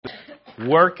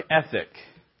Work ethic.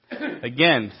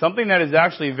 Again, something that is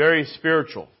actually very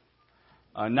spiritual.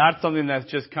 Not something that's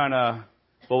just kind of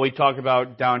what we talk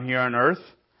about down here on earth.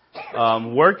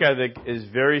 Work ethic is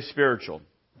very spiritual.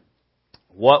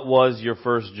 What was your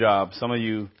first job? Some of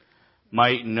you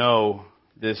might know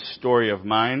this story of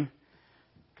mine.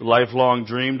 The lifelong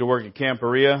dream to work at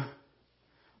Camperia. I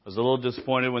was a little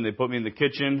disappointed when they put me in the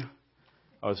kitchen.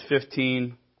 I was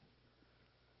 15.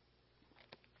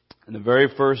 And the very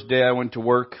first day I went to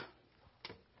work,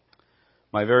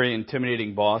 my very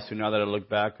intimidating boss, who now that I look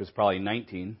back was probably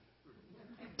 19,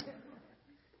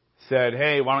 said,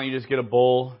 "Hey, why don't you just get a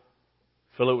bowl,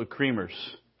 fill it with creamers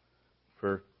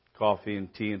for coffee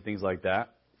and tea and things like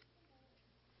that."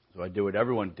 So I did what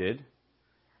everyone did,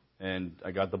 and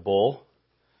I got the bowl,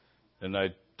 and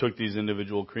I took these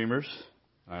individual creamers,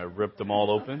 I ripped them all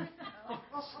open.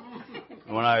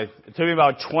 It took me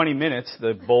about 20 minutes.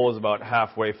 The bowl was about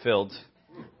halfway filled.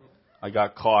 I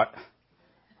got caught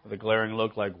with a glaring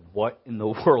look like, "What in the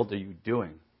world are you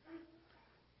doing?"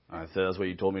 I said, "That's what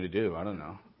you told me to do. I don't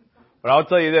know." But I'll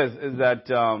tell you this, is that,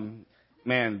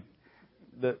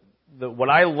 what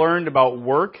I learned about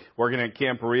working at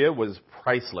Camperia was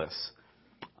priceless.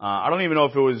 I don't even know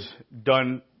if it was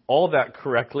done all that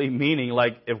correctly, meaning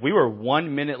like if we were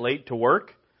 1 minute late to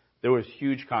work, there was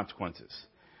huge consequences.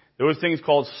 There was things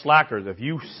called slackers. If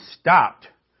you stopped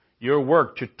your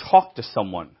work to talk to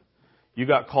someone, you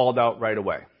got called out right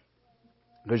away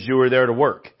because you were there to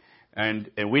work, and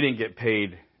we didn't get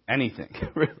paid anything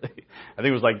really. I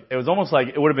think it was almost like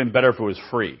it would have been better if it was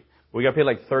free. We got paid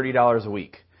like $30 a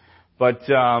week. But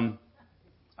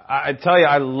I tell you,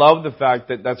 I love the fact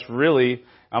that that's really,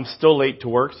 I'm still late to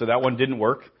work, so that one didn't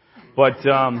work. But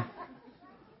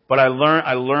I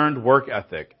learned work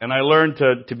ethic, and I learned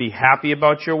to be happy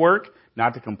about your work,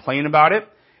 not to complain about it.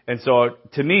 And so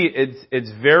to me,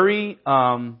 it's very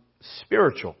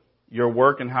spiritual, your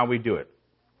work and how we do it.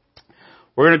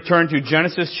 We're going to turn to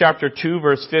Genesis chapter 2,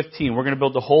 verse 15. We're going to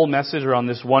build the whole message around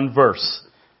this one verse.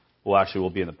 Well, actually, we'll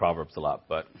be in the Proverbs a lot,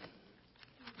 but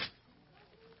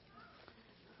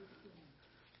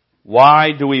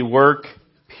why do we work?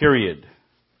 Period.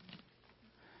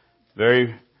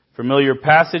 Very familiar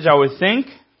passage, I would think.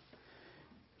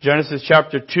 Genesis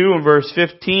chapter 2 and verse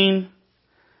 15.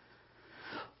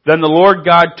 Then the Lord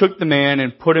God took the man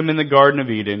and put him in the Garden of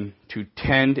Eden to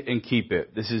tend and keep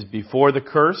it. This is before the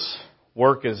curse.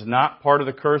 Work is not part of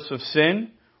the curse of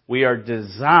sin. We are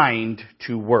designed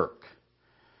to work.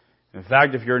 In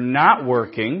fact, if you're not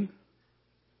working,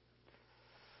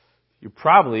 you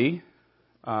probably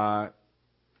have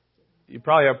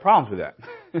problems with that.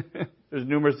 There's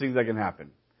numerous things that can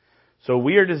happen. So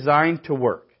we are designed to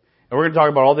work. And we're going to talk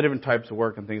about all the different types of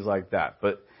work and things like that.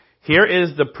 But here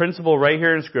is the principle right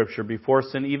here in Scripture. Before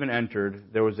sin even entered,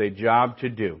 there was a job to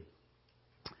do.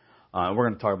 We're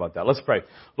going to talk about that. Let's pray.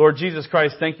 Lord Jesus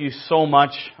Christ, thank you so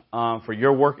much for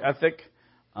your work ethic,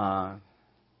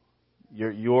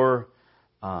 your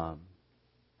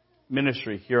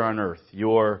ministry here on earth,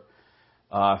 your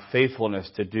faithfulness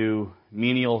to do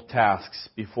menial tasks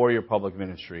before your public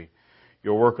ministry,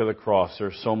 your work of the cross.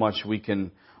 There's so much we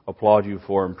can applaud you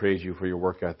for and praise you for your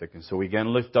work ethic. And so we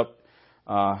again lift up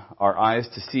our eyes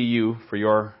to see you, for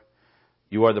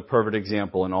you are the perfect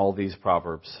example in all these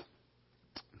Proverbs.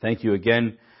 Thank you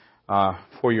again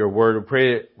for your word. We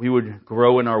pray that we would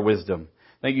grow in our wisdom.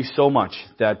 Thank you so much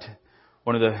that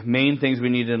one of the main things we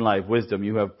need in life, wisdom,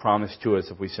 you have promised to us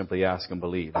if we simply ask and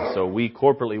believe. And so we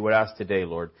corporately would ask today,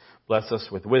 Lord, bless us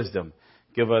with wisdom.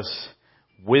 Give us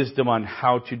wisdom on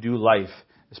how to do life,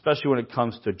 especially when it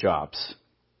comes to jobs.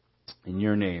 In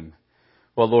your name.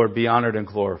 Well, Lord, be honored and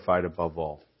glorified above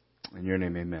all. In your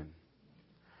name, amen.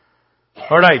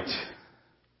 All right.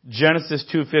 Genesis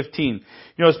 2:15.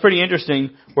 It's pretty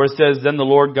interesting where it says, then the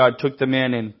Lord God took the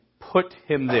man and put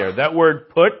him there. That word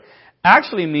put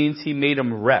actually means he made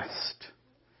him rest.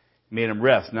 He made him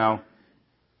rest. Now,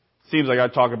 it seems like I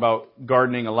talk about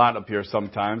gardening a lot up here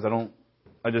sometimes.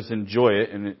 I just enjoy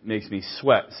it, and it makes me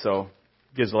sweat, so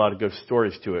it gives a lot of good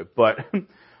stories to it. But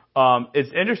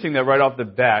it's interesting that right off the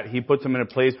bat, he puts him in a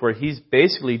place where he's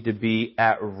basically to be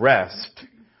at rest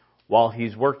while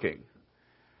he's working.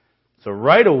 So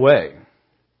right away,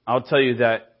 I'll tell you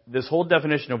that this whole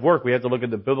definition of work, we have to look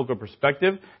at the biblical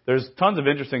perspective. There's tons of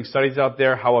interesting studies out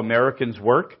there how Americans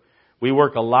work. We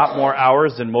work a lot more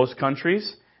hours than most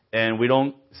countries, and we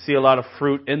don't see a lot of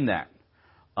fruit in that.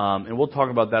 And we'll talk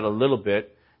about that a little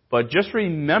bit. But just I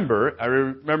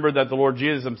remember that the Lord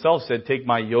Jesus himself said, take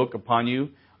my yoke upon you,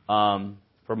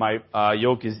 for my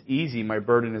yoke is easy, my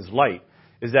burden is light.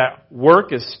 Is that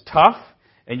work is tough,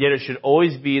 and yet it should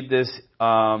always be this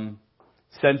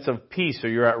sense of peace or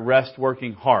you're at rest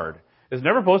working hard. It's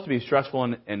never supposed to be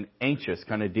stressful and anxious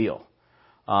kind of deal.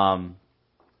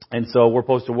 And so we're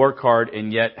supposed to work hard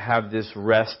and yet have this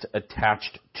rest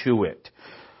attached to it.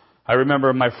 I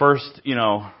remember my first,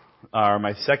 or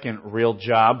my second real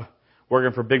job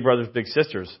working for Big Brothers Big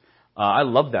Sisters. I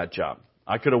loved that job.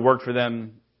 I could have worked for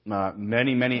them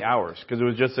many, many hours because it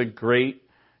was just a great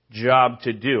job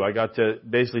to do. I got to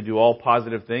basically do all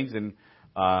positive things and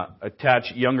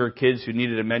attach younger kids who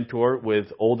needed a mentor with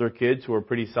older kids who were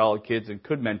pretty solid kids and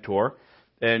could mentor.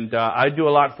 And I do a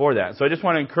lot for that. So I just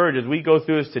want to encourage, as we go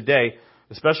through this today,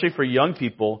 especially for young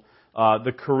people,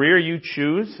 the career you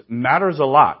choose matters a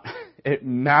lot. It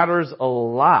matters a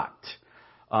lot.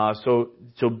 So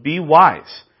be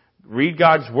wise. Read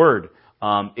God's Word.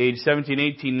 Age 17,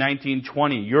 18, 19,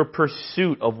 20, your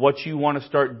pursuit of what you want to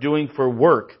start doing for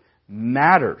work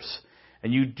matters.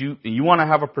 And you want to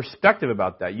have a perspective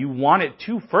about that. You want it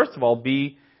to, first of all,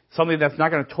 be something that's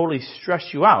not going to totally stress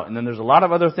you out. And then there's a lot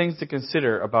of other things to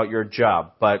consider about your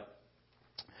job. But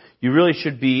you really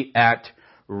should be at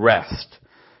rest.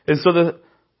 And so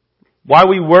why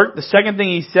we work, the second thing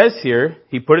he says here,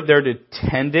 he put it there to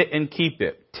tend it and keep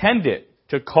it. Tend it,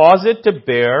 to cause it to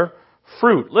bear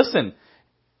fruit. Listen,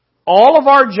 all of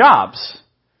our jobs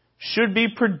should be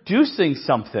producing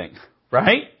something,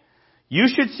 right? You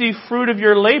should see fruit of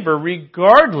your labor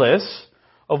regardless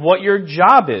of what your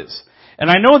job is. And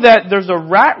I know that there's a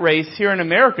rat race here in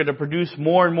America to produce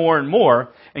more and more and more.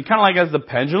 And kind of like as the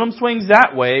pendulum swings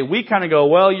that way, we kind of go,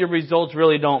 well, your results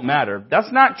really don't matter.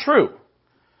 That's not true.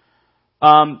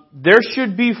 There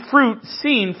should be fruit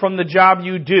seen from the job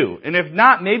you do. And if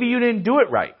not, maybe you didn't do it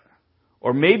right.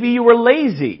 Or maybe you were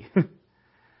lazy.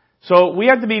 So we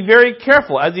have to be very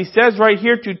careful. As he says right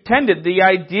here, to tend it. The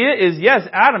idea is, yes,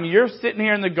 Adam, you're sitting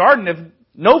here in the garden. If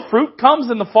no fruit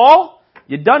comes in the fall,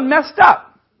 you done messed up.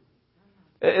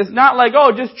 It's not like,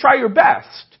 oh, just try your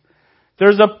best.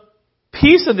 There's a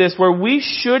piece of this where we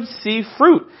should see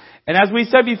fruit. And as we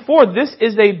said before, this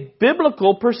is a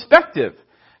biblical perspective.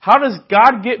 How does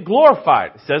God get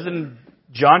glorified? It says in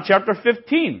John chapter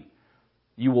 15,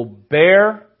 you will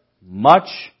bear much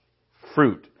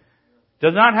fruit.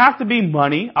 Does not have to be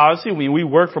money. Obviously, when we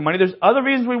work for money, there's other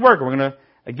reasons we work. We're going to,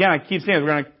 again, I keep saying, we're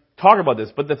going to talk about this.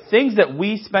 But the things that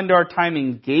we spend our time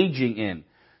engaging in,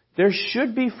 there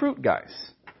should be fruit, guys.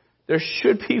 There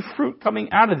should be fruit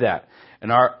coming out of that.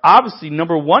 And our, obviously,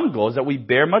 number one goal is that we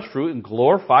bear much fruit and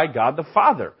glorify God the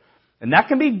Father. And that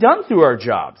can be done through our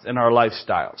jobs and our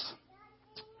lifestyles.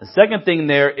 The second thing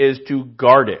there is to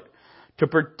guard it. To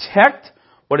protect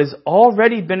what has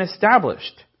already been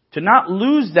established. To not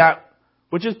lose that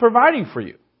which is providing for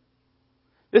you.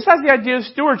 This has the idea of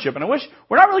stewardship. And I wish,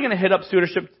 we're not really going to hit up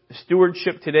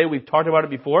stewardship today. We've talked about it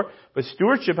before. But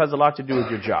stewardship has a lot to do with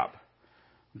your job.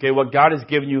 Okay, what God has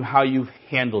given you, how you've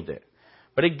handled it.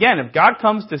 But again, if God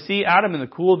comes to see Adam in the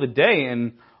cool of the day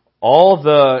and all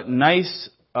the nice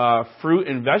fruit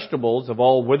and vegetables have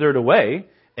all withered away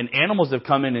and animals have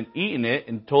come in and eaten it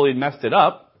and totally messed it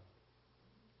up,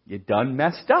 you done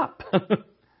messed up.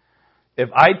 If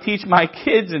I teach my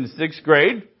kids in 6th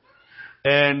grade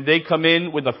and they come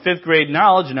in with a 5th grade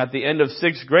knowledge and at the end of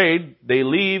 6th grade they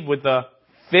leave with a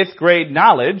 5th grade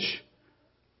knowledge,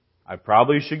 I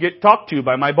probably should get talked to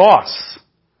by my boss.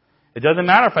 It doesn't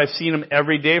matter if I've seen them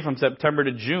every day from September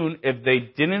to June. If they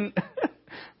didn't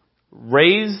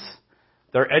raise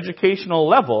their educational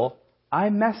level, I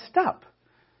messed up.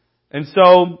 And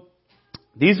so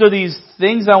these are these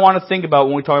things I want to think about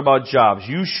when we talk about jobs.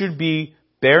 You should be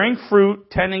bearing fruit,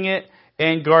 tending it,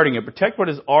 and guarding it. Protect what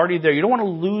is already there. You don't want to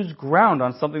lose ground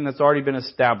on something that's already been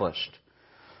established.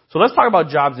 So let's talk about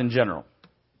jobs in general.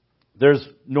 There's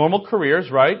normal careers,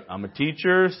 right? I'm a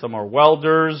teacher. Some are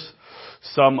welders.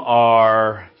 Some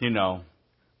are,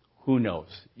 who knows?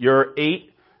 Your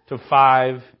 8 to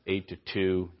 5, 8 to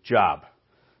 2 job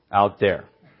out there.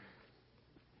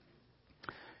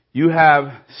 You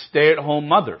have stay-at-home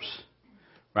mothers,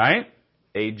 right?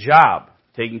 A job.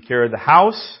 Taking care of the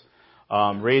house,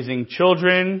 raising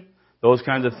children, those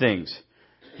kinds of things.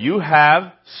 You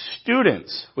have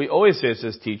students. We always say this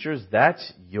as teachers,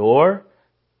 that's your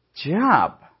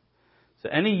job. So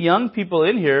any young people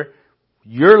in here,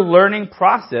 your learning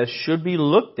process should be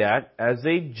looked at as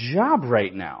a job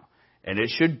right now. And it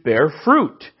should bear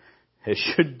fruit. It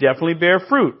should definitely bear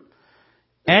fruit.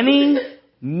 Any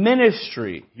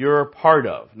ministry you're a part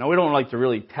of. Now we don't like to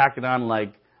really tack it on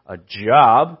like a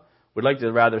job. We'd like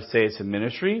to rather say it's a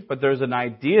ministry, but there's an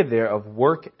idea there of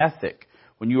work ethic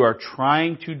when you are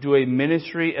trying to do a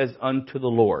ministry as unto the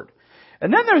Lord.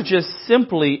 And then there's just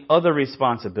simply other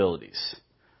responsibilities.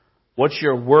 What's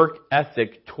your work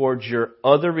ethic towards your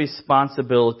other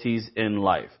responsibilities in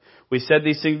life? We said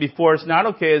these things before. It's not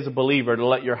okay as a believer to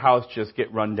let your house just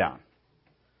get run down.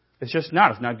 It's just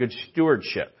not. It's not good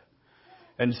stewardship.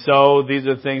 And so these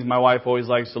are things my wife always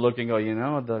likes to look and go,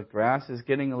 the grass is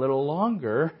getting a little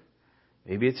longer.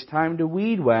 Maybe it's time to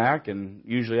weed whack. And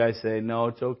usually I say, no,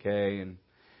 it's okay.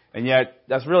 And yet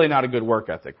that's really not a good work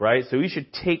ethic, right? So we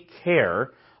should take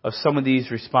care of some of these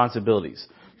responsibilities.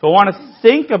 So I want to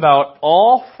think about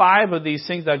all 5 of these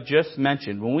things I've just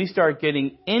mentioned when we start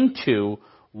getting into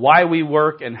why we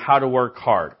work and how to work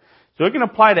hard. So it can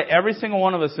apply to every single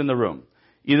one of us in the room.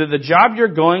 Either the job you're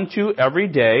going to every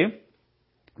day,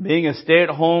 being a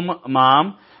stay-at-home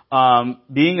mom,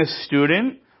 being a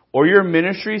student, or your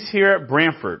ministries here at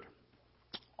Branford.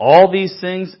 All these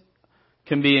things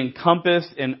can be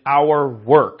encompassed in our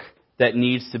work that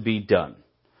needs to be done.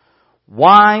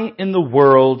 Why in the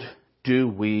world do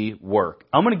we work?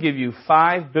 I'm going to give you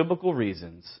 5 biblical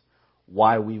reasons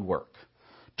why we work.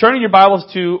 Turn in your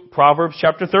Bibles to Proverbs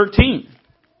chapter 13.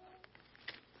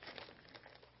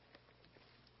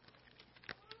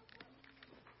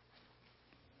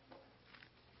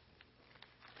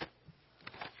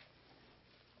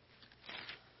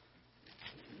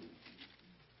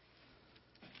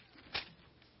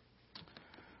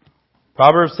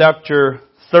 Proverbs chapter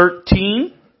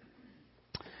 13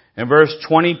 and verse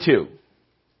 22.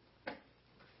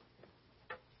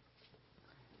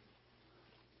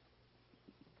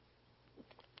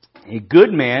 A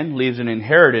good man leaves an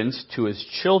inheritance to his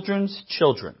children's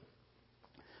children,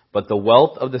 but the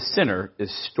wealth of the sinner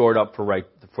is stored up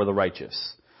for the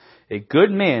righteous. A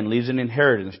good man leaves an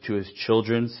inheritance to his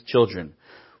children's children.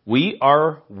 We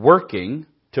are working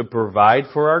to provide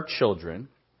for our children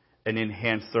and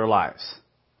enhance their lives.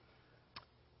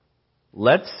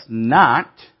 Let's not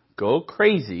go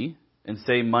crazy and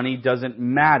say money doesn't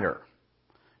matter.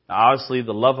 Now, obviously,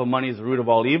 the love of money is the root of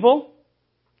all evil.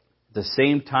 At the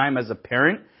same time, as a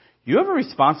parent, you have a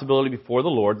responsibility before the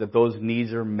Lord that those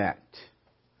needs are met.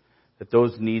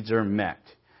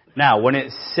 Now, when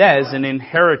it says an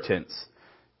inheritance,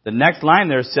 the next line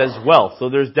there says wealth. So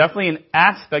there's definitely an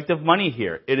aspect of money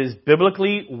here. It is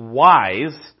biblically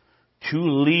wise to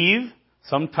leave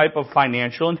some type of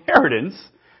financial inheritance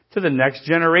to the next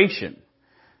generation.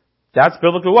 That's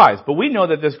biblically wise. But we know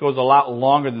that this goes a lot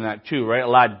longer than that too, right? A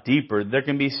lot deeper. There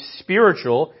can be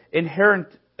spiritual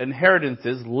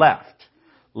inheritances left.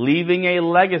 Leaving a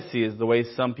legacy is the way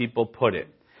some people put it.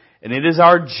 And it is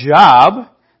our job,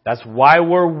 that's why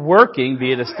we're working,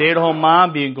 be it a stay-at-home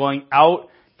mom, be it going out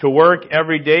to work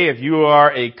every day. If you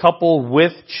are a couple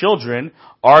with children,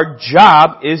 our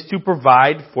job is to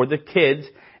provide for the kids,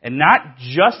 and not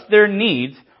just their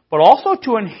needs, but also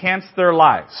to enhance their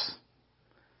lives.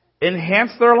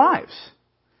 Enhance their lives.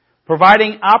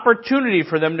 Providing opportunity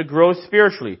for them to grow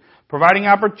spiritually. Providing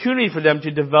opportunity for them to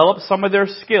develop some of their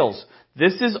skills.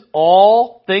 This is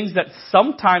all things that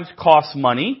sometimes cost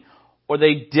money, or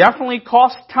they definitely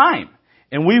cost time.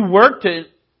 And we work to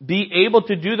be able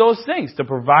to do those things, to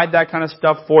provide that kind of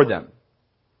stuff for them.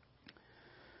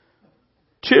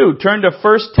 2, turn to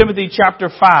 1 Timothy chapter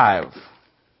 5.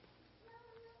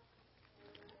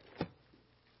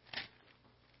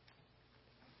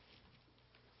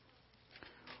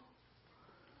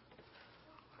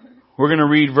 We're going to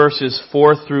read verses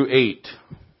 4 through 8.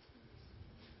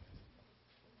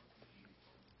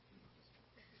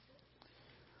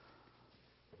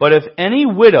 But if any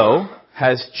widow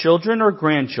has children or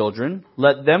grandchildren,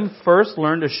 let them first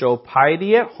learn to show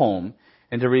piety at home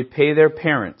and to repay their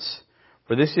parents,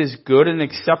 for this is good and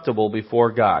acceptable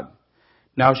before God.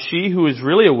 Now she who is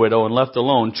really a widow and left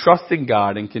alone trusts in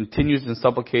God and continues in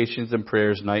supplications and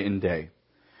prayers night and day.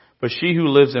 But she who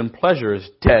lives in pleasure is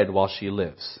dead while she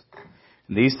lives.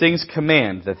 And these things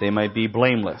command that they might be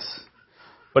blameless.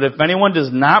 But if anyone does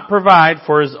not provide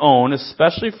for his own,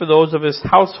 especially for those of his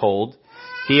household,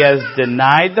 he has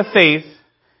denied the faith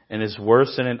and is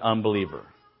worse than an unbeliever.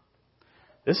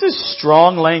 This is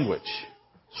strong language.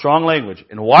 Strong language.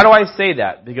 And why do I say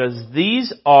that? Because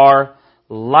these are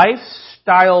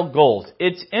lifestyle goals.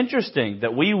 It's interesting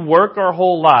that we work our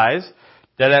whole lives,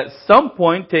 that at some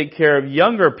point take care of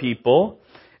younger people,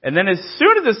 and then as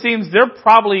soon as it seems they're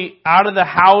probably out of the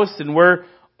house and we're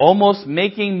almost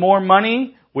making more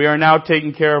money, we are now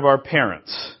taking care of our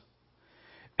parents.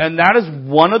 And that is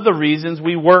one of the reasons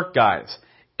we work, guys.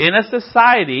 In a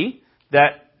society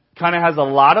that kind of has a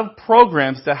lot of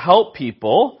programs to help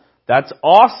people, that's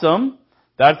awesome,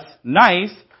 that's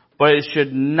nice, but it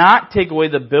should not take away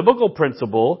the biblical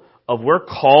principle of we're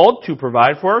called to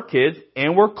provide for our kids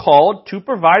and we're called to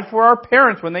provide for our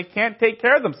parents when they can't take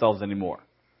care of themselves anymore.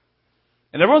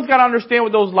 And everyone's got to understand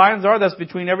what those lines are. That's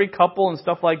between every couple and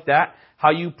stuff like that,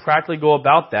 how you practically go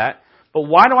about that. But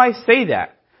why do I say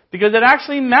that? Because it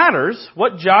actually matters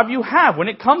what job you have when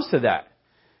it comes to that.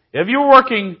 If you're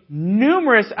working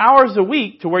numerous hours a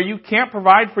week to where you can't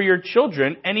provide for your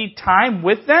children any time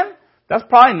with them, that's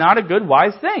probably not a good,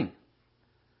 wise thing.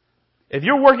 If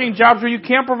you're working jobs where you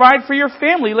can't provide for your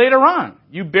family later on,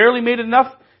 you barely made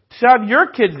enough to have your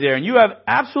kids there, and you have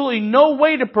absolutely no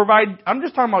way to provide, I'm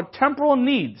just talking about temporal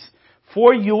needs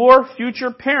for your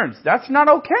future parents. That's not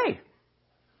okay.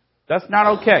 That's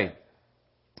not okay.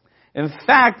 In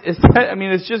fact,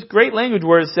 it's just great language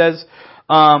where it says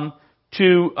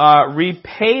to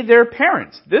repay their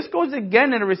parents. This goes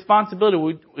again in a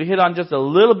responsibility we hit on just a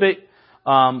little bit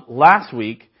last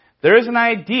week. There is an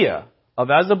idea of,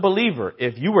 as a believer,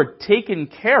 if you were taken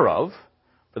care of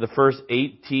for the first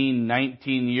 18,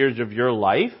 19 years of your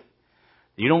life,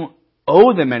 you don't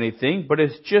owe them anything, but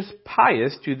it's just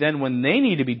pious to then, when they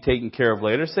need to be taken care of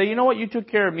later, say, you know what, you took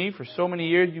care of me for so many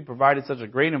years, you provided such a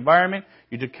great environment,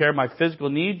 you took care of my physical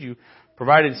needs, you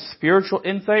provided spiritual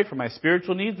insight for my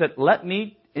spiritual needs, that let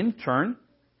me, in turn,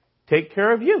 take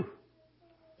care of you.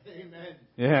 Amen.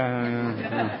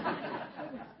 Yeah.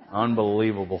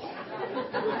 Unbelievable.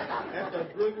 That's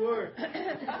a good word.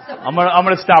 I'm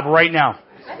gonna stop right now.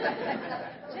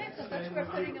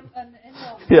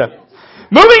 Yeah.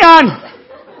 Moving on.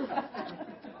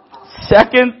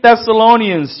 2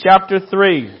 Thessalonians chapter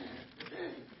 3.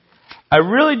 I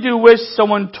really do wish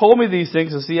someone told me these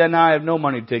things to see now I have no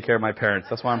money to take care of my parents.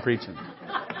 That's why I'm preaching.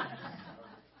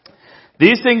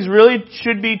 These things really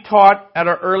should be taught at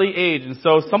an early age. And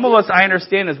so some of us, I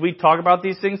understand, as we talk about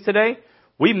these things today,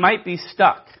 we might be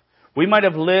stuck. We might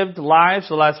have lived lives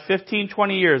for the last 15,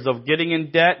 20 years of getting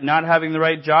in debt, not having the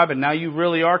right job, and now you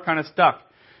really are kind of stuck.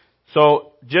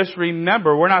 So just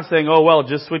remember, we're not saying, oh, well,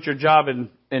 just switch your job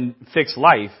and fix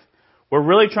life. We're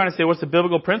really trying to say what's the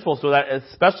biblical principle so that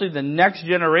especially the next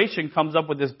generation comes up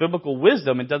with this biblical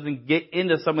wisdom and doesn't get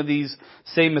into some of these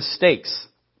same mistakes.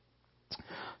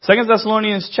 2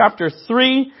 Thessalonians chapter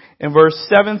 3 and verse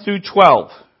 7 through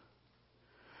 12.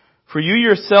 For you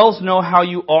yourselves know how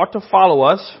you ought to follow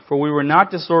us, for we were not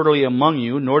disorderly among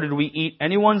you, nor did we eat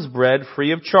anyone's bread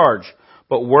free of charge,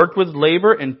 but worked with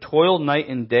labor and toiled night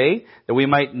and day, that we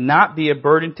might not be a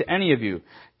burden to any of you.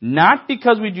 Not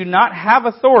because we do not have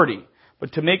authority,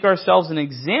 but to make ourselves an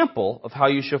example of how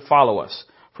you should follow us.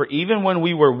 For even when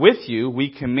we were with you, we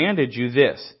commanded you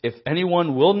this, if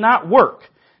anyone will not work,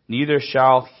 neither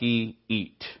shall he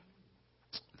eat.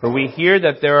 For we hear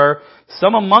that there are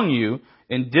some among you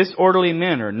in disorderly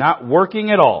manner, not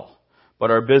working at all,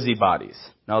 but are busybodies.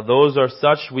 Now those are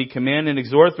such we command and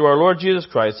exhort through our Lord Jesus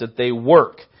Christ that they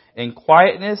work in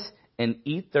quietness and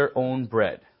eat their own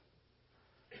bread.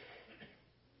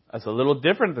 That's a little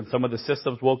different than some of the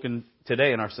systems woken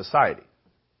today in our society.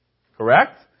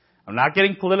 Correct? I'm not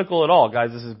getting political at all,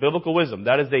 guys. This is biblical wisdom.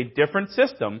 That is a different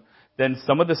system than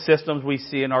some of the systems we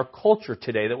see in our culture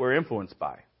today that we're influenced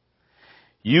by.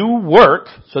 You work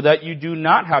so that you do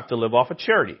not have to live off of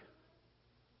charity.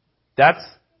 That's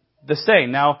the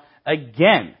saying. Now,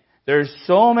 again, there's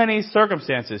so many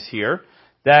circumstances here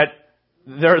that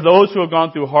there are those who have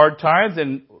gone through hard times,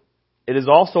 and it is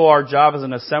also our job as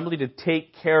an assembly to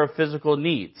take care of physical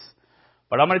needs.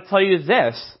 But I'm going to tell you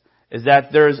this, is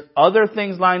that there's other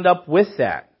things lined up with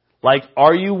that. Like,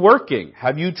 are you working?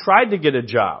 Have you tried to get a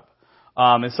job?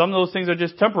 And some of those things are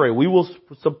just temporary. We will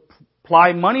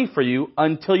supply money for you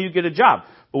until you get a job.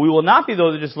 But we will not be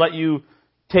those that just let you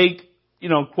take,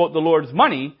 quote, the Lord's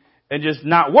money and just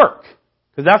not work.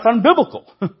 Because that's unbiblical.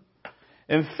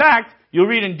 In fact, you'll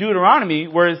read in Deuteronomy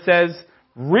where it says,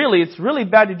 really, it's really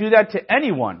bad to do that to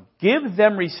anyone. Give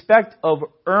them respect of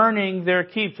earning their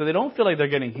keep so they don't feel like they're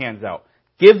getting hands out.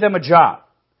 Give them a job.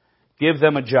 Give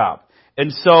them a job.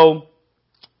 And so,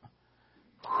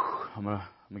 I'm going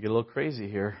to get a little crazy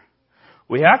here.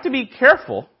 We have to be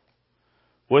careful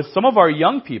with some of our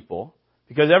young people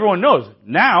because everyone knows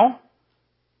now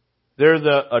there's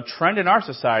a trend in our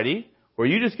society where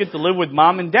you just get to live with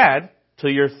mom and dad till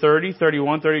you're 30,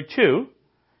 31, 32,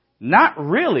 not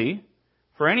really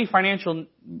for any financial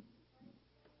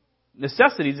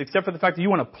necessities except for the fact that you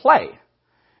want to play.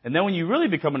 And then when you really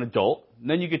become an adult,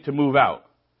 then you get to move out.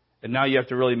 And now you have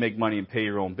to really make money and pay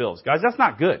your own bills. Guys, that's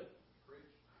not good.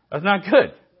 That's not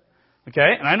good.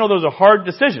 Okay? And I know those are hard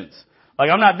decisions.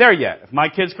 Like, I'm not there yet. If my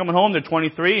kid's coming home, they're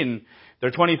 23 and they're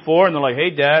 24 and they're like,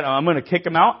 hey, Dad, I'm going to kick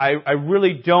them out. I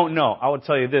really don't know. I would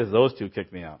tell you this. Those two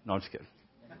kicked me out. No, I'm just kidding.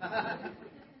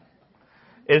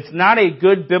 It's not a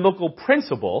good biblical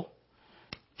principle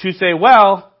to say,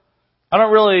 well, I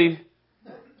don't really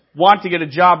want to get a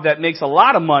job that makes a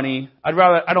lot of money. I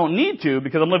don't need to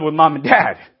because I'm living with mom and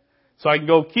dad. So I can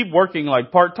go keep working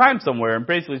like part-time somewhere and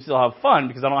basically still have fun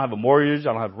because I don't have a mortgage,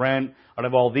 I don't have rent, I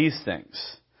don't have all these things.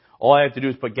 All I have to do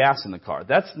is put gas in the car.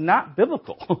 That's not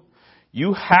biblical.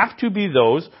 You have to be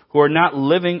those who are not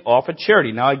living off of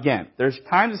charity. Now again, there's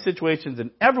times and situations in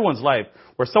everyone's life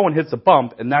where someone hits a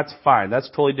bump and that's fine. That's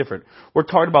totally different. We're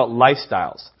talking about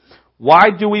lifestyles. Why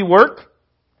do we work?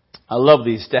 I love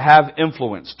these. To have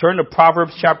influence. Turn to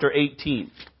Proverbs chapter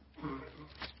 18.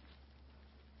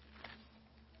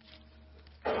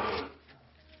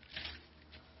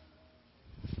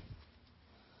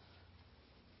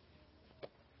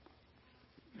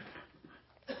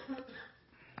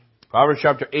 Proverbs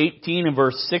chapter 18 and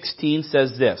verse 16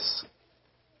 says this.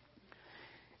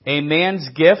 A man's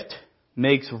gift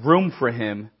makes room for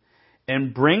him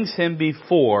and brings him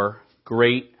before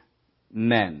great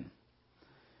men.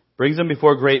 Brings him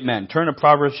before great men. Turn to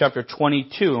Proverbs chapter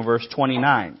 22 and verse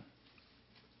 29.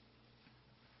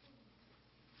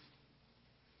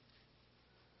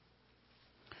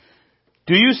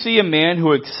 Do you see a man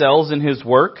who excels in his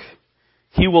work?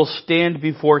 He will stand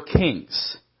before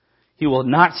kings. He will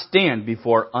not stand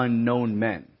before unknown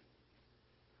men.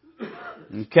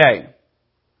 Okay.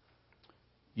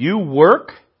 You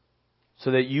work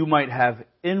so that you might have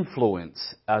influence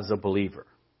as a believer.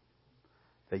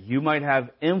 That you might have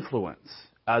influence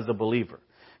as a believer.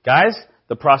 Guys,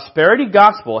 the prosperity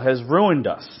gospel has ruined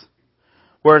us.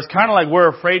 Where it's kind of like we're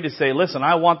afraid to say, listen,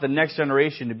 I want the next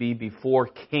generation to be before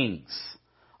kings.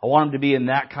 I want them to be in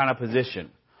that kind of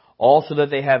position. Also that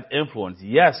they have influence.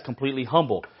 Yes, completely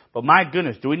humble. But my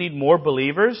goodness, do we need more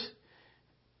believers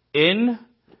in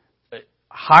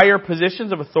higher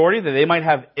positions of authority that they might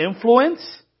have influence?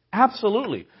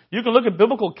 Absolutely. You can look at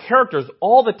biblical characters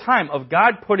all the time of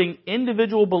God putting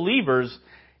individual believers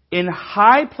in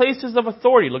high places of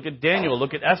authority. Look at Daniel,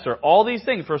 look at Esther, all these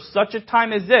things for such a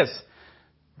time as this.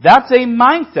 That's a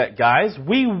mindset, guys.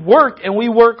 We work and we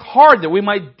work hard that we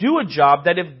might do a job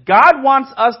that if God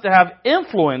wants us to have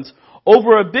influence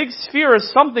over a big sphere of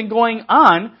something going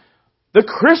on, the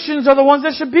Christians are the ones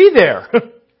that should be there.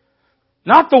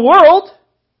 Not the world.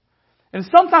 And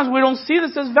sometimes we don't see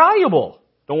this as valuable.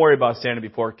 Don't worry about standing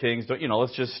before kings.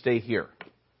 Let's just stay here.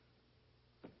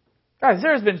 Guys,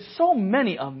 there has been so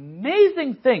many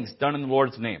amazing things done in the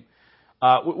Lord's name.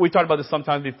 We talked about this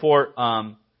sometimes before.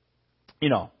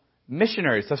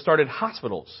 Missionaries have started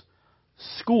hospitals,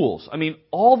 schools.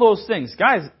 All those things.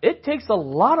 Guys, it takes a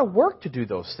lot of work to do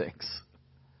those things.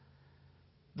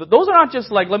 Those are not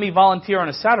just like, let me volunteer on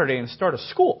a Saturday and start a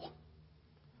school.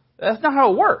 That's not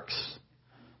how it works.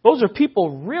 Those are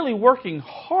people really working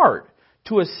hard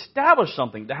to establish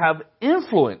something, to have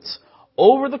influence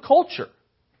over the culture.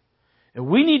 And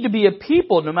we need to be a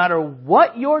people, no matter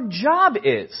what your job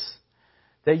is,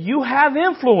 that you have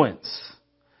influence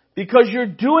because you're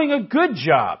doing a good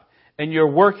job and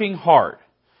you're working hard.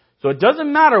 So it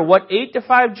doesn't matter what 8 to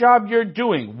 5 job you're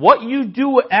doing, what you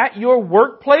do at your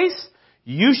workplace,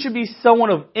 you should be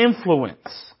someone of influence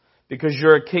because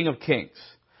you're a king of kings.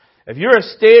 If you're a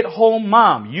stay-at-home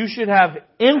mom, you should have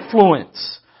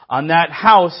influence on that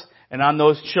house and on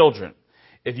those children.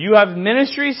 If you have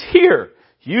ministries here,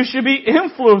 you should be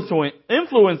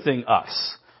influencing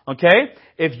us. Okay?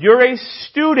 If you're a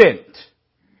student,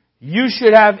 you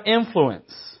should have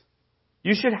influence.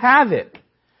 You should have it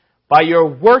by your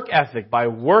work ethic, by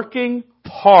working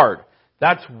hard.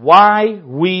 That's why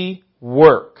we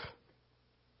work.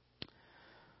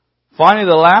 Finally,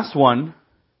 the last one,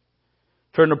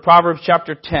 turn to Proverbs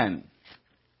chapter 10.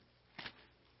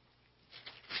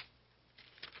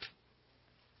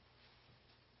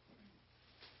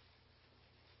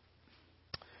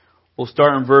 We'll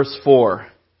start in verse 4.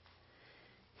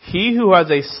 He who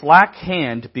has a slack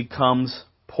hand becomes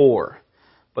poor,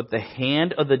 but the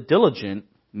hand of the diligent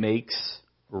makes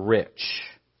rich.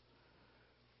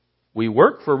 We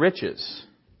work for riches.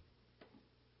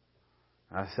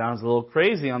 That sounds a little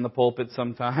crazy on the pulpit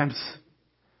sometimes.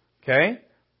 Okay?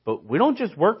 But we don't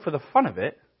just work for the fun of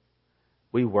it.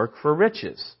 We work for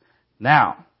riches.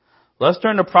 Now, let's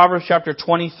turn to Proverbs chapter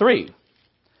 23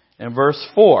 and verse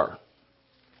 4.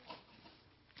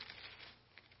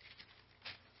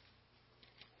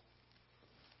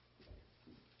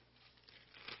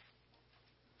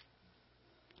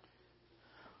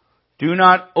 Do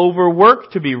not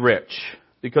overwork to be rich,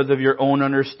 because of your own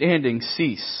understanding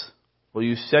cease. Will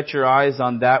you set your eyes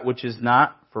on that which is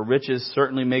not? For riches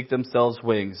certainly make themselves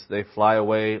wings. They fly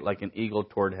away like an eagle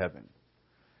toward heaven.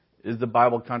 Is the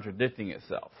Bible contradicting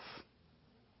itself?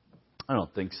 I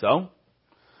don't think so.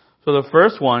 So the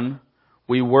first one,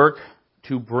 we work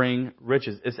to bring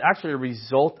riches. It's actually a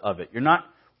result of it. You're not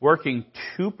working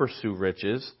to pursue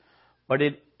riches, but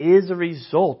it is a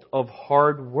result of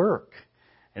hard work.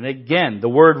 And again, the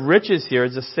word riches here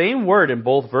is the same word in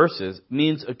both verses. It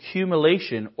means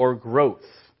accumulation or growth.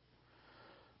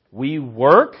 We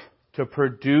work to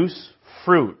produce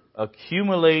fruit,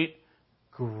 accumulate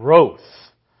growth.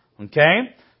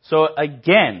 Okay? So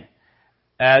again,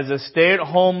 as a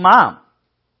stay-at-home mom,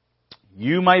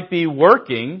 you might be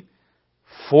working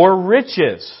for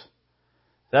riches.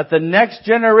 That the next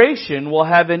generation will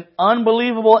have an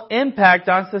unbelievable impact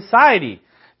on society.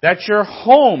 That your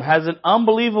home has an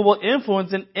unbelievable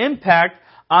influence and impact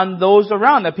on those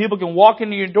around. That people can walk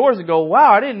into your doors and go,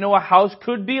 wow, I didn't know a house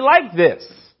could be like this.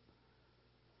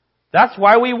 That's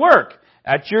why we work.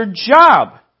 At your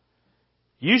job,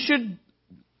 you should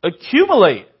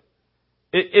accumulate.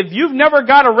 If you've never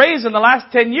got a raise in the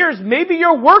last 10 years, maybe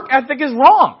your work ethic is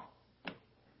wrong.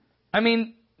 I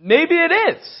mean, maybe it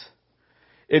is.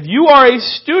 If you are a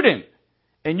student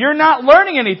and you're not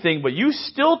learning anything, but you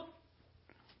still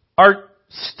are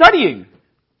studying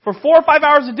for 4 or 5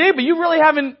 hours a day, but you really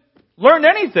haven't learned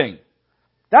anything,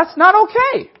 that's not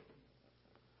okay.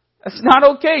 That's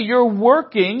not okay. You're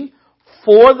working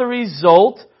for the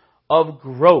result of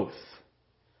growth.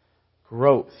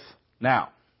 Growth. Now,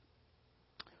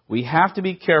 we have to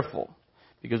be careful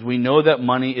because we know that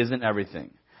money isn't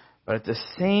everything. But at the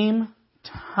same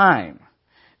time,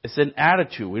 it's an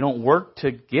attitude. We don't work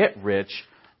to get rich,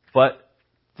 but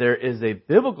there is a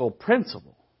biblical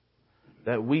principle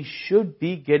that we should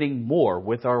be getting more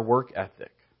with our work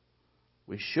ethic.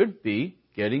 We should be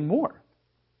getting more.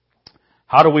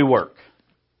 How do we work?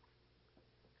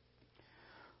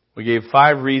 We gave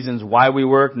 5 reasons why we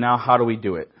work. Now, how do we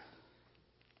do it?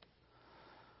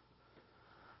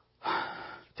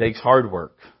 It takes hard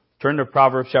work. Turn to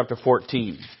Proverbs chapter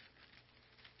 14.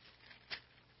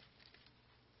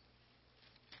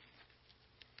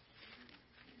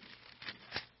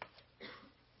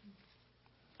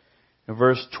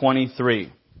 Verse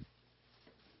 23.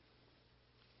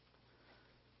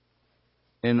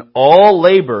 In all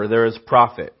labor there is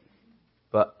profit,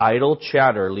 but idle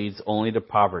chatter leads only to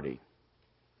poverty.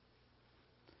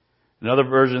 Another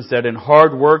version said, in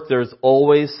hard work there's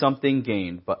always something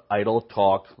gained, but idle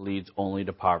talk leads only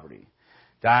to poverty.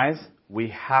 Guys, we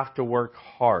have to work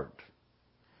hard.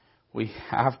 We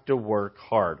have to work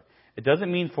hard. It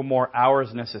doesn't mean for more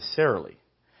hours necessarily.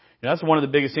 That's one of the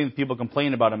biggest things people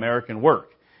complain about American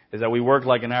work, is that we work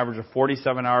like an average of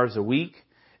 47 hours a week,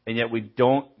 and yet we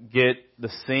don't get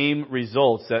the same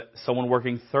results that someone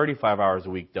working 35 hours a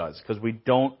week does, because we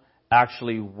don't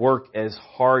actually work as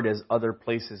hard as other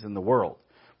places in the world.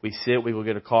 We sit, we go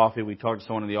get a coffee, we talk to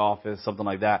someone in the office, something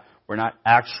like that. We're not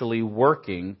actually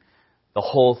working the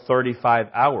whole 35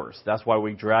 hours. That's why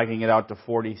we're dragging it out to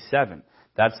 47.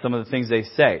 That's some of the things they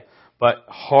say. But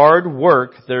hard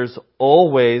work, there's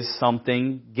always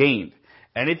something gained.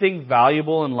 Anything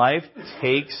valuable in life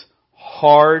takes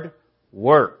hard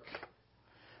work.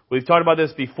 We've talked about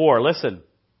this before. Listen,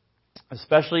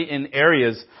 especially in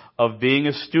areas of being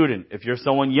a student, if you're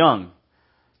someone young,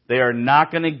 they are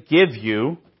not going to give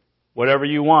you whatever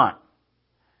you want.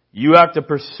 You have to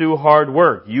pursue hard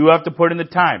work. You have to put in the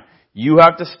time. You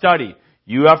have to study.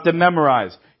 You have to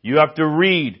memorize. You have to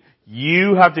read.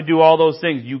 You have to do all those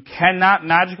things. You cannot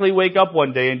magically wake up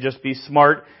one day and just be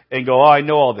smart and go, oh, I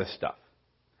know all this stuff.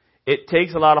 It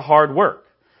takes a lot of hard work.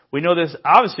 We know this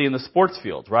obviously in the sports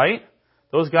field, right?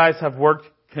 Those guys have worked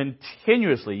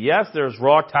continuously. Yes, there's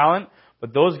raw talent,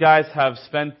 but those guys have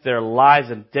spent their lives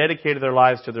and dedicated their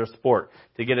lives to their sport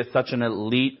to get at such an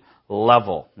elite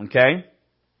level. Okay?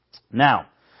 Now,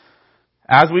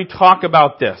 as we talk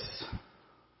about this,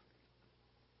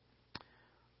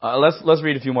 let's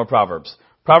read a few more Proverbs.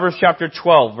 Proverbs chapter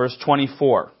 12, verse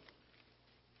 24.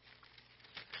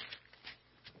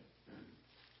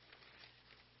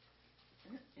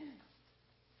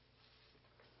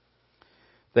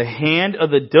 The hand of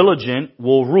the diligent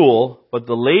will rule, but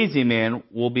the lazy man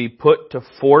will be put to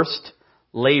forced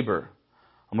labor.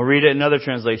 I'm going to read it in another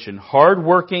translation.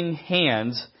 Hard-working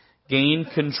hands gain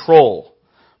control,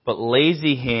 but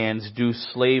lazy hands do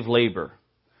slave labor.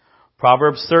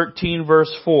 Proverbs 13,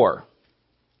 verse 4.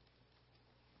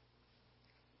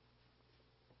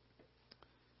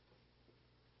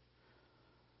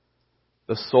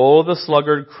 The soul of the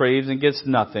sluggard craves and gets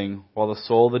nothing, while the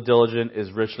soul of the diligent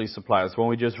is richly supplied. That's when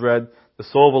we just read, the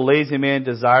soul of a lazy man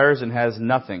desires and has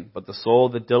nothing, but the soul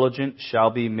of the diligent shall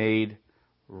be made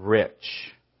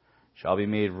rich. Shall be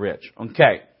made rich.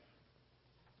 Okay.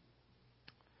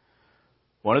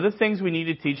 One of the things we need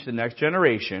to teach the next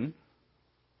generation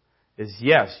is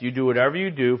yes, you do whatever you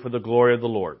do for the glory of the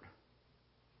Lord.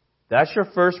 That's your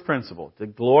first principle, to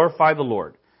glorify the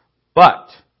Lord. But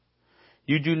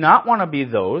you do not want to be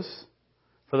those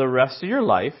for the rest of your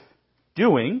life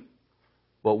doing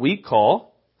what we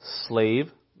call slave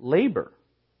labor.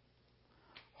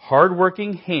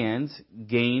 Hard-working hands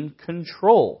gain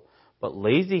control, but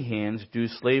lazy hands do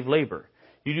slave labor.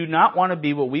 You do not want to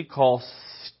be what we call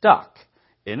stuck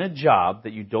in a job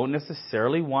that you don't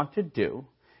necessarily want to do,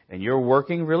 and you're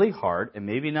working really hard, and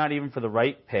maybe not even for the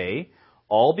right pay,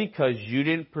 all because you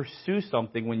didn't pursue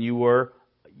something when you were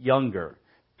younger.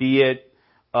 Be it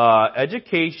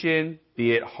education,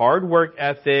 be it hard work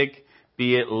ethic,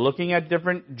 be it looking at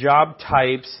different job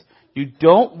types. You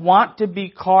don't want to be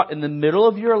caught in the middle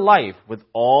of your life with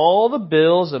all the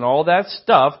bills and all that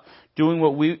stuff doing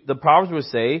what the Proverbs would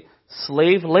say,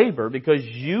 slave labor, because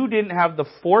you didn't have the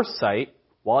foresight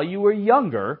while you were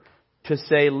younger to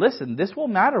say, listen, this will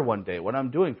matter one day, what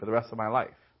I'm doing for the rest of my life.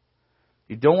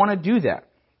 You don't want to do that.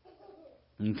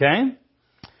 Okay?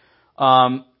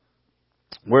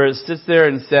 Where it sits there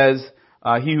and says,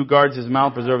 he who guards his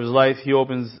mouth preserves his life.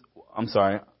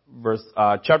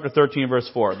 Chapter 13, verse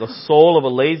 4. The soul of a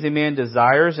lazy man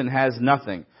desires and has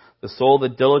nothing. The soul of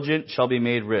the diligent shall be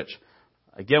made rich.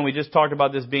 Again, we just talked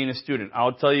about this being a student.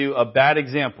 I'll tell you a bad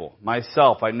example.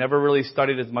 Myself, I never really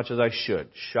studied as much as I should.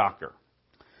 Shocker.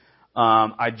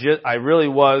 I really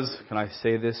was, can I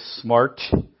say this, smart?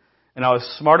 And I was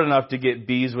smart enough to get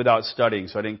B's without studying,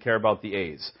 so I didn't care about the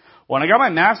A's. When I got my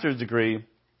master's degree,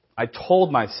 I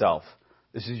told myself,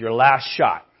 this is your last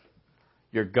shot.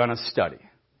 You're gonna study.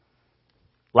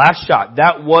 Last shot.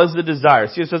 That was the desire.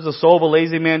 See, it says the soul of a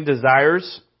lazy man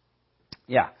desires.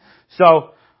 Yeah.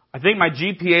 So, I think my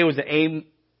GPA was it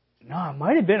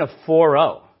might have been a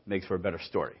 4.0. Makes for a better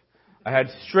story. I had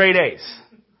straight A's.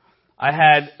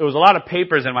 There was a lot of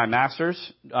papers in my master's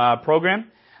program.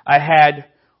 I had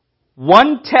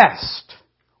one test,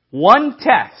 and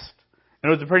it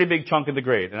was a pretty big chunk of the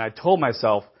grade. And I told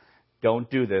myself, don't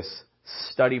do this.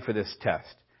 Study for this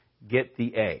test. Get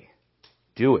the A.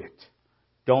 Do it.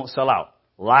 Don't sell out.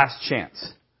 Last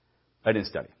chance. I didn't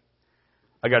study.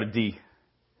 I got a D.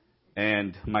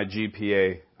 And my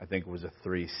GPA, I think, was a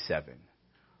 3.7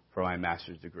 for my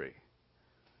master's degree.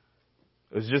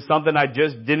 It was just something I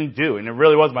just didn't do. And it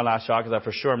really was my last shot because I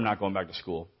for sure am not going back to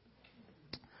school.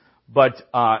 But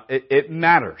it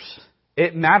matters.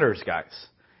 It matters, guys.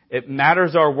 It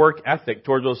matters our work ethic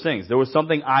towards those things. There was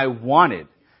something I wanted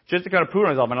just to kind of prove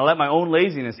myself, and I let my own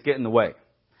laziness get in the way.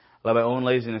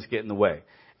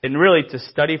 And really, to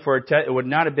study for a test, it would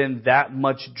not have been that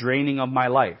much draining of my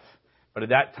life. But at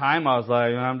that time, I was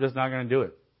like, I'm just not going to do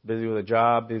it. Busy with a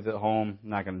job, busy at home,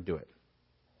 not going to do it.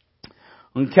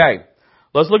 Okay,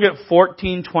 let's look at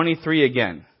 14:23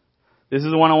 again. This is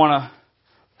the one I want to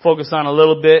focus on a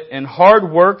little bit. In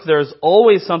hard work, there's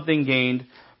always something gained,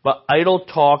 but idle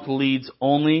talk leads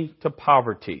only to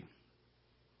poverty.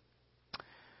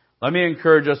 Let me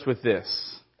encourage us with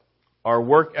this. Our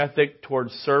work ethic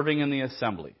towards serving in the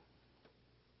assembly.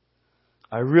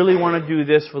 I really want to do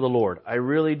this for the Lord. I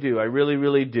really do. I really,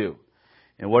 really do.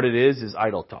 And what it is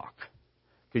idle talk.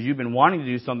 Because you've been wanting to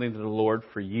do something to the Lord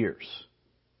for years.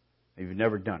 And you've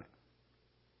never done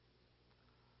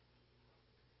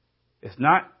it. It's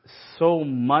not so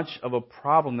much of a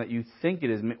problem that you think it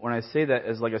is when I say that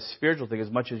as like a spiritual thing, as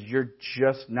much as you're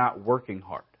just not working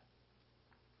hard.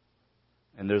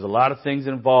 And there's a lot of things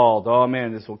involved. Oh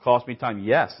man, this will cost me time.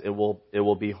 Yes, it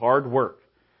will be hard work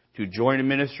to join a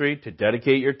ministry, to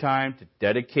dedicate your time, to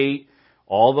dedicate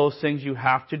all those things you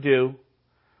have to do.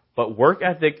 But work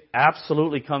ethic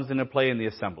absolutely comes into play in the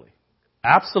assembly.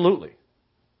 Absolutely.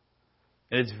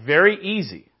 And it's very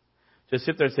easy to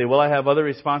sit there and say, well, I have other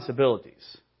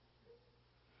responsibilities.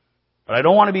 But I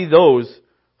don't want to be those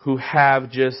who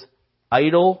have just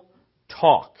idle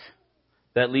talk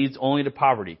that leads only to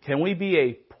poverty. Can we be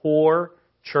a poor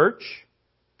church?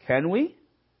 Can we?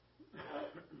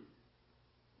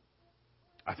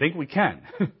 I think we can.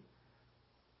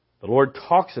 The Lord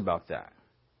talks about that.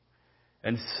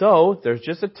 And so, there's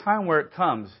just a time where it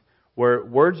comes where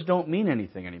words don't mean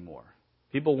anything anymore.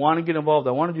 People want to get involved.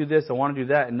 I want to do this, I want to do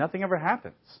that, and nothing ever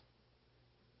happens.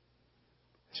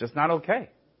 It's just not okay.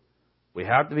 We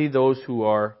have to be those who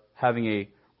are having a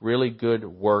really good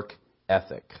work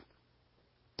ethic.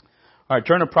 All right,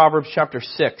 turn to Proverbs chapter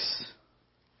 6.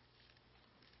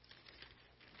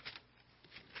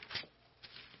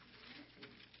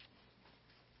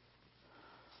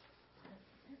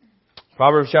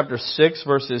 Proverbs chapter 6,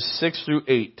 verses 6 through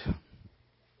 8.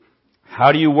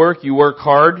 How do you work? You work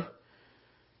hard.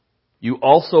 You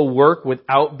also work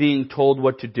without being told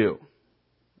what to do.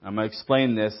 I'm going to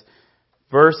explain this.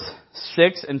 Verse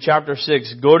 6 in chapter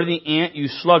 6, Go to the ant, you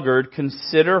sluggard,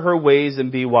 consider her ways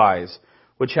and be wise,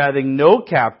 which having no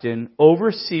captain,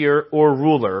 overseer, or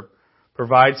ruler,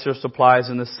 provides her supplies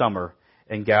in the summer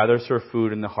and gathers her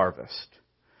food in the harvest.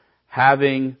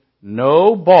 Having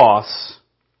no boss,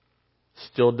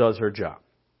 still does her job.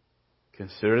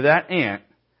 Consider that ant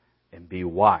and be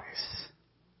wise.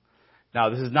 Now,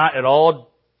 this is not at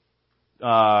all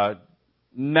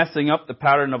messing up the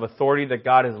pattern of authority that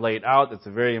God has laid out. That's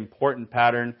a very important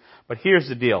pattern. But here's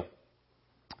the deal.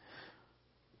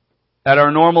 At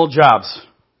our normal jobs,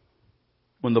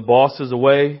 when the boss is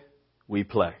away, we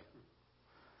play.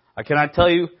 I cannot tell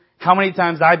you how many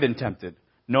times I've been tempted,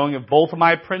 knowing if both of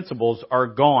my principals are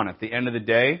gone at the end of the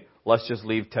day, let's just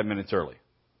leave 10 minutes early.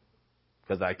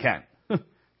 Because I can.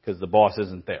 Because the boss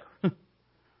isn't there.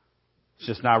 It's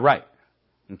just not right.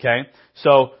 Okay?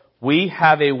 So, we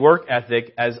have a work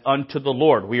ethic as unto the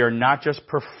Lord. We are not just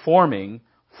performing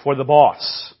for the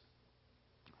boss.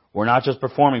 We're not just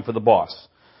performing for the boss.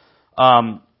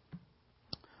 Let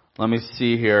me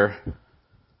see here.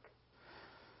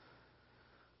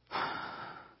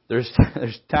 There's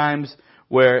times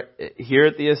where here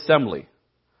at the assembly,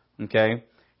 okay,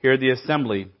 here at the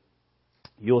assembly,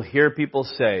 you'll hear people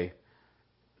say,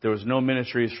 there was no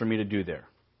ministries for me to do there.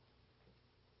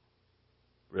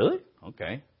 Really?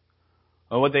 Okay.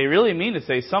 Well, what they really mean to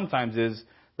say sometimes is,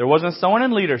 there wasn't someone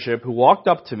in leadership who walked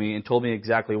up to me and told me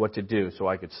exactly what to do so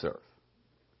I could serve.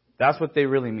 That's what they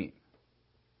really mean.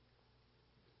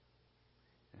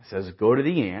 It says, go to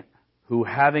the ant, who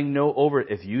having no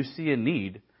if you see a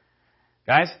need.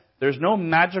 Guys, there's no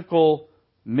magical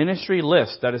ministry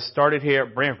list that has started here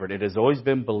at Branford. It has always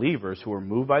been believers who were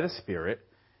moved by the Spirit,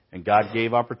 and God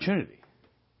gave opportunity.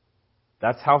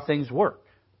 That's how things work.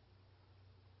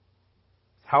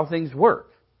 How things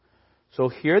work. So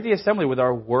here at the assembly with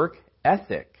our work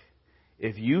ethic,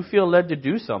 if you feel led to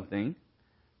do something,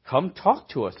 come talk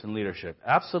to us in leadership.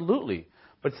 Absolutely.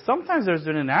 But sometimes there's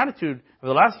been an attitude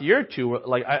over the last year or two,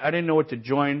 like I didn't know what to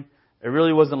join. It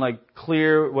really wasn't like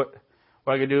clear what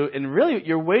I could do. And really,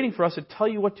 you're waiting for us to tell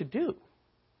you what to do.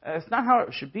 It's not how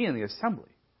it should be in the assembly.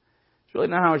 It's really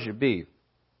not how it should be.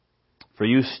 For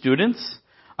you students,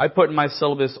 I put in my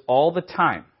syllabus all the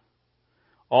time.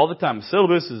 All the time. The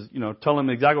syllabus is, telling them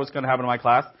exactly what's going to happen in my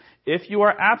class. If you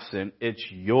are absent, it's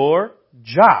your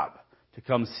job to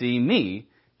come see me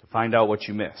to find out what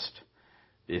you missed.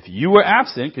 If you were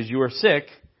absent because you were sick,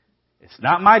 it's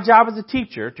not my job as a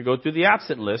teacher to go through the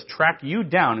absent list, track you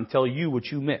down, and tell you what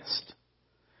you missed.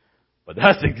 But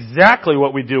that's exactly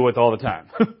what we deal with all the time.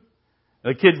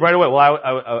 The kids right away, well,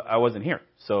 I wasn't here.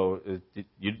 So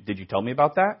did you tell me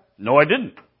about that? No, I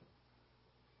didn't.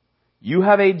 You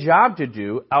have a job to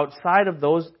do outside of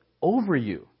those over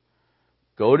you.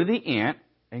 Go to the ant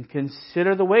and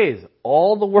consider the ways.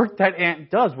 All the work that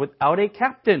ant does without a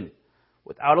captain,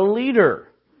 without a leader.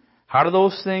 How do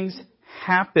those things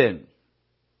happen?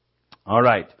 All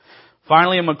right.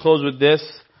 Finally, I'm going to close with this.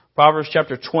 Proverbs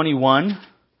chapter 21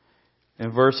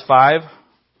 and verse 5.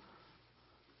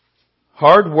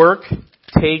 Hard work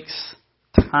takes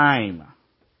time.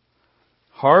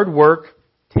 Hard work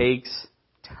takes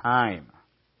time.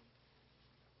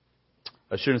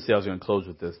 I shouldn't say I was going to close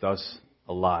with this. That was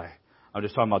a lie. I'm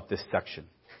just talking about this section.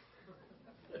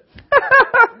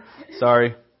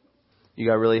 Sorry. You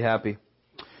got really happy.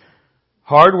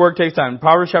 Hard work takes time.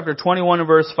 Proverbs chapter 21 and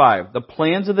verse 5. The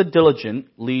plans of the diligent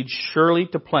lead surely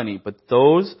to plenty, but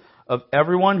those of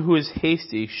everyone who is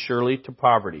hasty surely to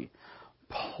poverty.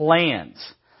 Plans.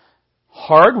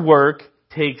 Hard work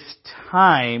takes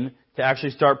time to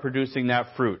actually start producing that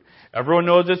fruit. Everyone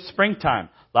knows it's springtime.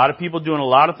 A lot of people doing a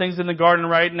lot of things in the garden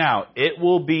right now. It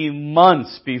will be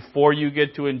months before you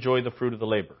get to enjoy the fruit of the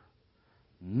labor.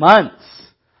 Months.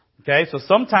 Okay, so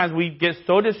sometimes we get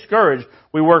so discouraged.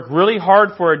 We work really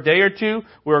hard for a day or two.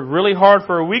 We work really hard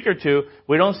for a week or two.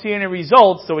 We don't see any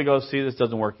results, so we go, see, this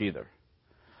doesn't work either.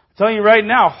 I'm telling you right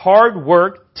now, hard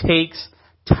work takes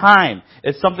time.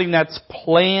 It's something that's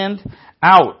planned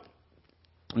out.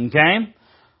 Okay?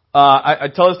 I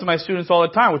tell this to my students all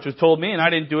the time, which was told me, and I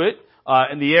didn't do it.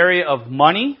 In the area of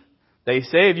money, they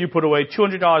say if you put away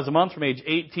 $200 a month from age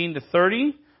 18 to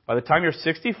 30, by the time you're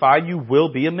 65, you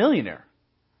will be a millionaire.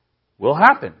 Will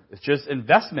happen. It's just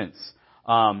investments.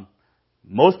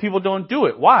 Most people don't do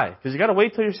it. Why? Because you got to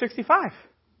wait till you're 65.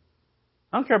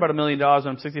 I don't care about $1 million when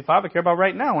I'm 65. I care about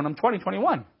right now when I'm 20,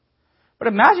 21. But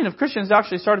imagine if Christians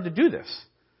actually started to do this.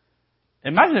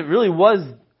 Imagine it really was,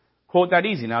 quote, that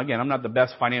easy. Now, again, I'm not the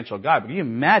best financial guy, but can you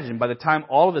imagine by the time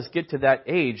all of us get to that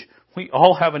age, we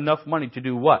all have enough money to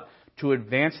do what? To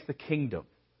advance the kingdom.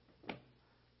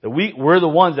 That we're the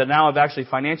ones that now have actually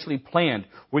financially planned.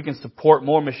 We can support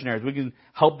more missionaries. We can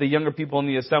help the younger people in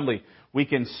the assembly. We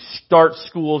can start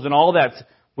schools and all that.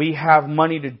 We have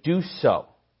money to do so.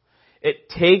 It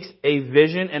takes a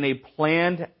vision and a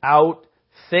planned out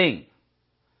thing.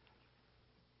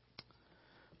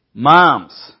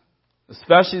 Moms,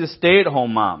 especially the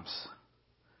stay-at-home moms,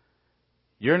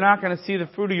 you're not going to see the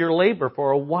fruit of your labor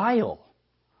for a while.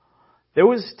 There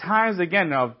was times, again,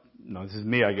 no, this is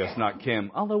me, I guess, not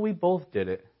Kim, although we both did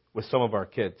it with some of our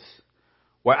kids,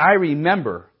 where I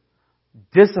remember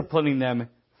disciplining them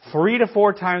 3 to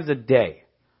 4 times a day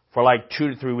for like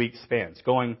 2 to 3 week spans,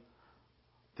 going,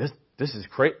 this is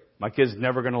great. My kid's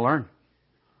never going to learn.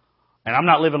 And I'm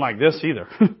not living like this either.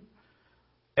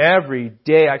 Every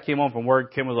day I came home from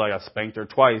work, Kim was like, I spanked her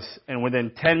twice. And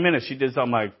within 10 minutes, she did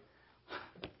something like,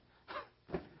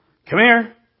 come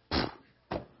here.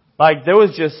 Like, there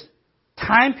was just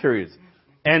time periods.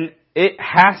 And it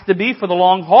has to be for the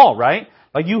long haul, right?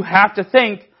 Like, you have to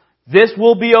think, this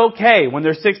will be okay. When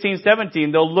they're 16,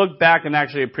 17, they'll look back and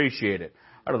actually appreciate it.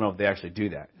 I don't know if they actually do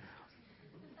that.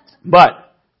 But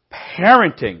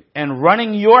parenting and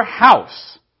running your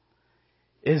house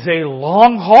is a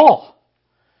long haul.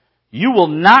 You will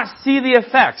not see the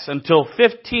effects until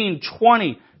 15,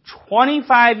 20,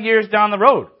 25 years down the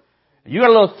road. You got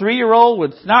a little 3-year-old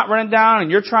with snot running down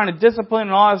and you're trying to discipline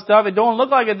and all that stuff. It don't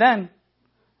look like it then.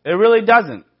 It really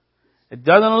doesn't. It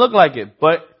doesn't look like it.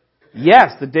 But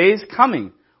yes, the day is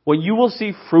coming when you will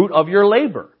see fruit of your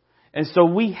labor. And so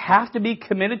we have to be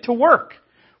committed to work.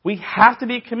 We have to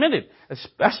be committed,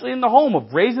 especially in the home,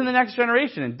 of raising the next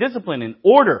generation and discipline and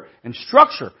order and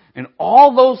structure. And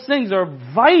all those things are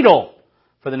vital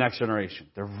for the next generation.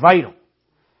 They're vital.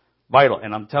 Vital.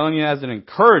 And I'm telling you as an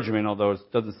encouragement, although it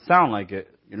doesn't sound like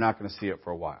it, you're not going to see it for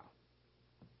a while.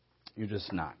 You're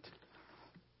just not.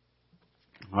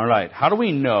 All right. How do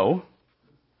we know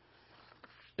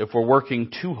if we're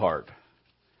working too hard?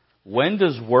 When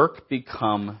does work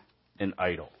become an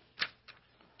idol?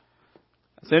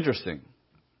 That's interesting.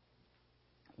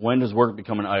 When does work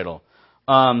become an idol?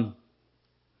 I'll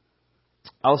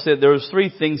say there's 3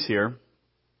 things here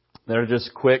that are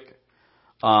just quick.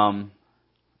 3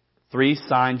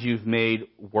 signs you've made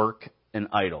work an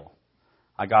idol.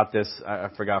 I got this, I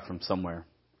forgot from somewhere.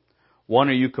 1,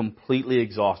 are you completely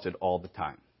exhausted all the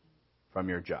time from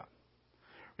your job?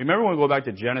 Remember when we go back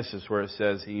to Genesis where it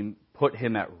says he put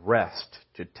him at rest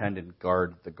to tend and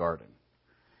guard the garden.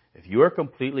 If you are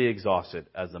completely exhausted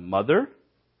as a mother,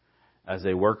 as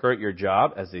a worker at your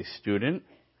job, as a student,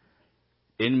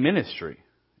 in ministry,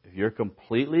 if you're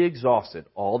completely exhausted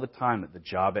all the time at the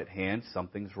job at hand,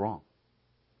 something's wrong.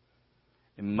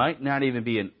 It might not even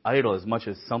be an idol as much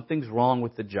as something's wrong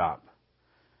with the job.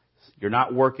 You're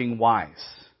not working wise.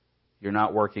 You're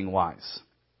not working wise.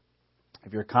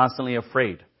 If you're constantly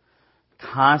afraid,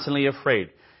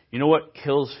 you know what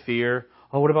kills fear?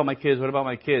 Oh, what about my kids? What about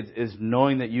my kids? Is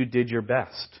knowing that you did your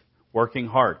best, working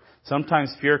hard.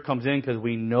 Sometimes fear comes in because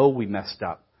we know we messed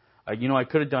up. I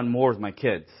could have done more with my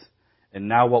kids. And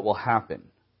now what will happen?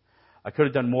 I could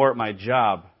have done more at my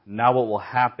job. Now what will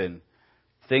happen?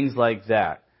 Things like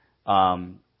that.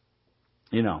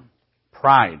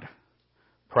 Pride.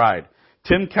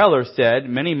 Tim Keller said,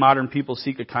 many modern people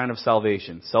seek a kind of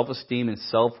salvation, self-esteem and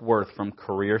self-worth from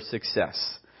career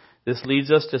success. This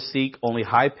leads us to seek only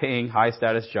high-paying,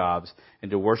 high-status jobs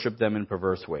and to worship them in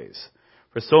perverse ways.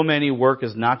 For so many, work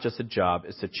is not just a job,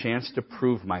 it's a chance to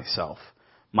prove myself,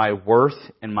 my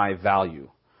worth, and my value.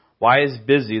 Why is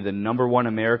busy the number 1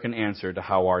 American answer to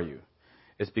how are you?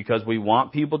 It's because we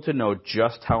want people to know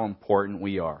just how important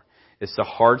we are. It's the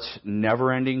heart's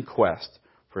never-ending quest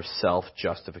for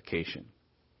self-justification.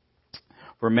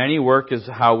 For many, work is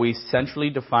how we centrally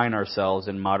define ourselves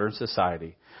in modern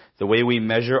society, the way we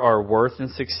measure our worth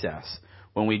and success.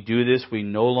 When we do this, we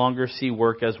no longer see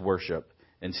work as worship.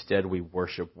 Instead, we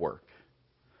worship work.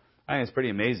 I think it's pretty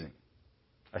amazing.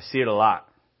 I see it a lot.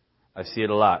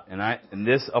 And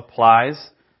this applies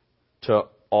to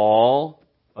all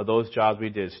of those jobs we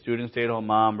did. Student, stay-at-home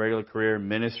mom, regular career,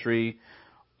 ministry.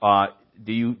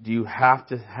 Do you have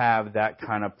to have that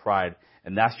kind of pride?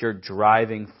 And that's your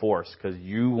driving force because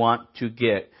you want to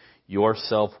get your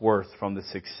self-worth from the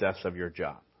success of your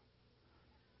job.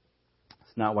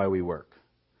 It's not why we work.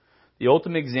 The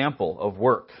ultimate example of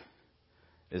work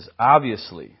is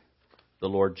obviously the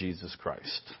Lord Jesus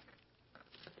Christ.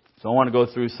 So I want to go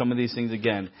through some of these things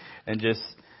again and just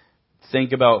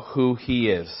think about who He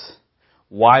is,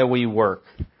 why we work,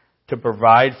 to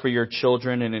provide for your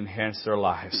children and enhance their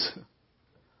lives.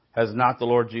 Has not the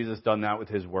Lord Jesus done that with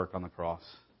His work on the cross?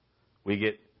 We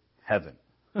get heaven.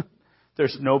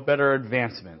 There's no better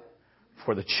advancement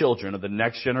for the children of the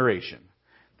next generation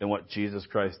than what Jesus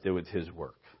Christ did with His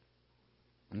work.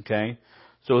 Okay?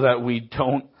 So that we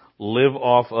don't live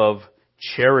off of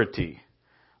charity.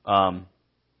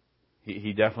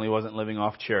 He definitely wasn't living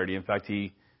off charity. In fact,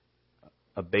 he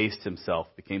abased himself,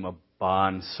 became a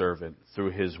bond servant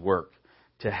through his work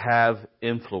to have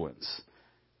influence.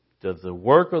 Does the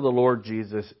work of the Lord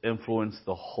Jesus influence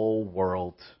the whole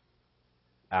world?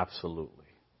 Absolutely.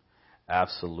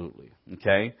 Absolutely.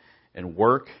 Okay? And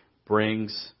work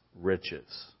brings riches.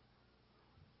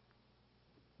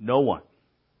 No one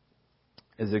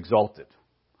is exalted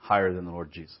higher than the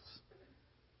Lord Jesus.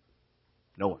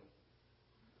 No one.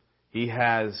 He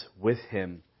has with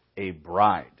Him a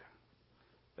bride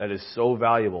that is so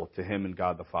valuable to Him and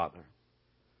God the Father.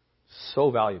 So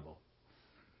valuable.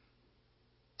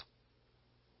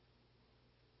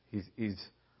 He's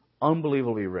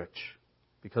unbelievably rich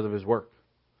because of His work.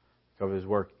 Because of His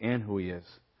work and who He is.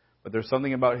 But there's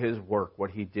something about His work,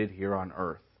 what He did here on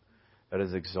earth, that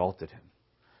has exalted Him.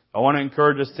 I want to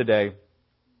encourage us today,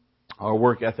 our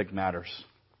work ethic matters.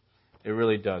 It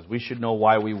really does. We should know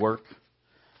why we work.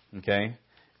 Okay?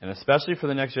 And especially for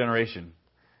the next generation.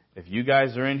 If you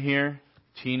guys are in here,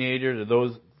 teenagers or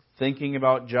those thinking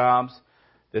about jobs,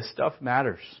 this stuff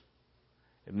matters.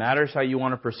 It matters how you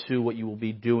want to pursue what you will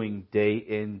be doing day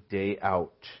in, day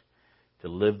out to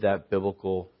live that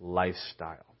biblical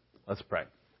lifestyle. Let's pray.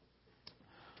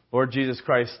 Lord Jesus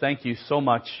Christ, thank you so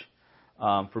much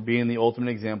for being the ultimate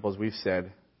example, as we've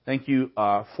said. Thank you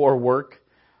for work.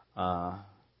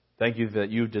 Thank you that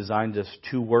you've designed us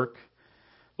to work.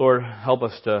 Lord, help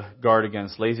us to guard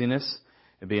against laziness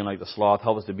and being like the sloth.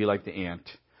 Help us to be like the ant,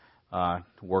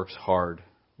 who works hard.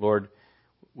 Lord,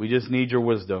 we just need your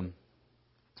wisdom.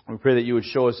 We pray that you would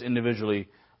show us individually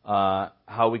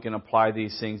how we can apply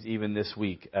these things even this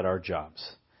week at our jobs.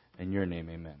 In your name,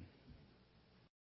 amen.